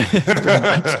 Yeah.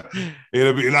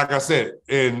 It'll be, like I said,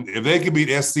 and if they can beat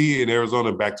SC and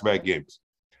Arizona back-to-back games,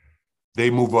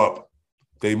 they move up.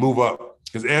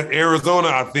 Because Arizona,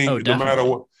 I think, no matter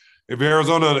what,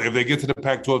 if they get to the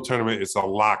Pac-12 tournament, it's a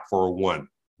lock for a 1.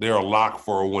 They're a lock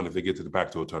for a 1 if they get to the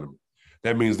Pac-12 tournament.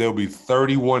 That means they'll be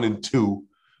 31-2.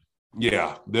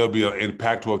 Yeah, they'll be in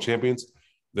Pac-12 champions.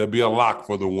 They'll be a lock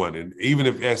for the 1. And even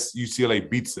if UCLA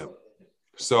beats them.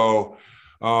 So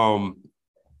I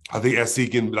think SC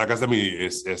can, like I said,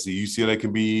 UCLA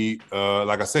can be,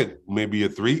 like I said, maybe a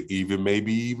 3,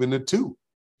 maybe even a 2.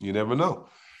 You never know.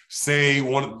 Say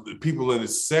one of the people in the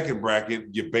second bracket,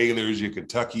 your Baylors, your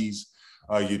Kentuckys,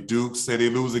 your Dukes, say they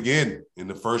lose again in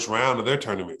the first round of their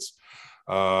tournaments.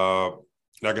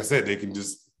 Like I said, they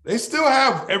still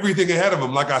have everything ahead of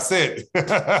them, like I said.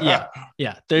 Yeah.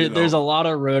 There's a lot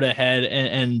of road ahead,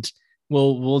 and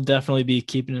we'll definitely be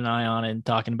keeping an eye on it and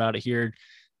talking about it here.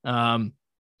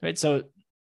 Right. So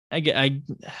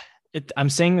I'm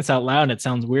saying this out loud and it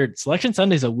sounds weird. Selection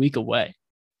Sunday is a week away.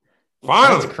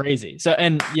 Finally. That's crazy. So,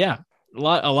 and a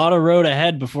lot of road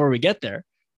ahead before we get there,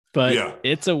 but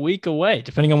it's a week away,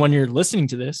 depending on when you're listening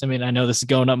to this. I mean, I know this is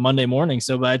going up Monday morning,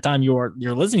 so by the time you're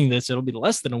listening to this, it'll be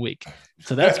less than a week.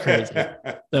 So that's crazy.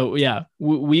 So yeah,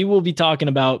 we will be talking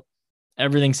about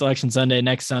everything Selection Sunday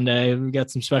next Sunday. We've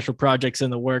got some special projects in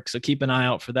the works, so keep an eye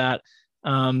out for that.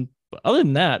 But other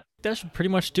than that should pretty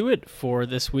much do it for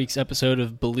this week's episode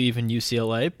of Believe in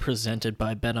UCLA, presented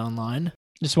by BetOnline.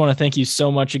 Just want to thank you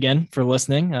so much again for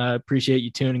listening. I appreciate you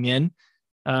tuning in.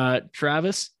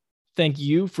 Travis, thank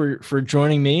you for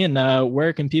joining me. And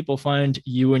where can people find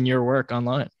you and your work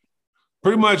online?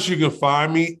 Pretty much you can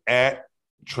find me at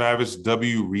Travis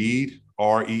W. Reed,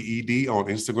 REED on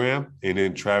Instagram, and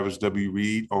then Travis W.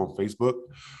 Reed on Facebook.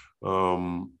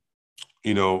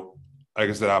 Like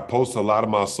I said, I post a lot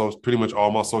of pretty much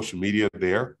all my social media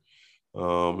there.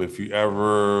 If you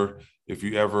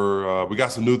ever, we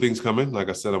got some new things coming. Like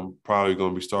I said, I'm probably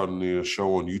going to be starting a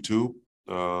show on YouTube.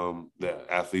 the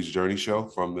Athlete's Journey show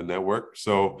from the network.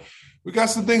 So we got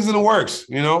some things in the works,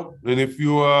 you know. And if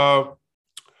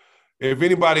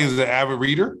anybody is an avid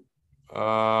reader,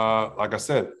 like I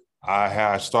said,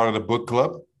 I started a book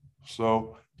club.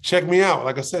 So check me out.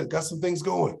 Like I said, got some things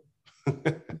going.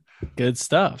 Good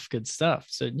stuff.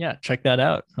 So yeah, check that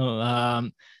out.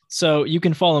 So you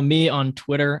can follow me on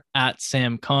Twitter at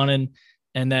Sam Connon.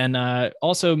 And then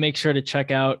also make sure to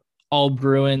check out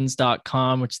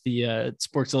allbruins.com, which is the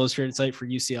Sports Illustrated site for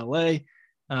UCLA.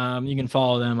 You can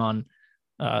follow them on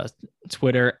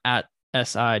Twitter at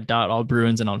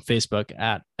si.allbruins and on Facebook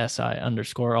at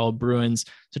si_allbruins.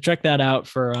 So check that out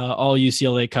for all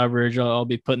UCLA coverage. I'll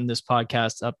be putting this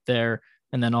podcast up there,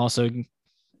 and then also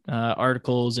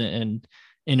articles and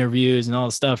interviews and all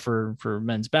the stuff for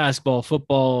men's basketball,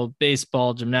 football,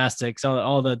 baseball, gymnastics,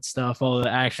 all that stuff, all the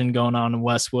action going on in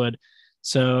Westwood.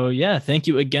 So yeah, thank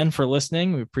you again for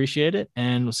listening. We appreciate it,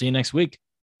 and we'll see you next week.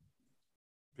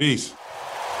 Peace.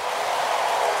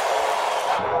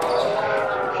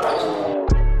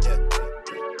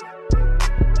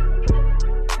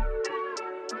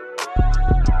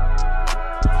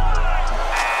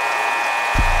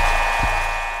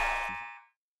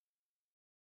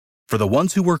 For the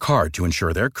ones who work hard to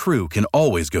ensure their crew can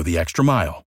always go the extra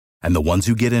mile, and the ones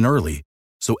who get in early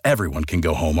so everyone can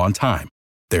go home on time,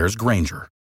 there's Grainger,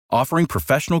 offering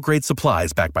professional-grade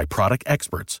supplies backed by product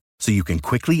experts so you can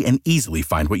quickly and easily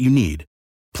find what you need.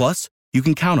 Plus, you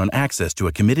can count on access to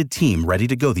a committed team ready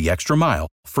to go the extra mile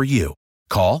for you.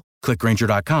 Call, click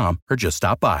Grainger.com, or just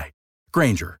stop by.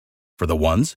 Grainger, for the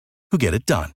ones who get it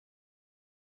done.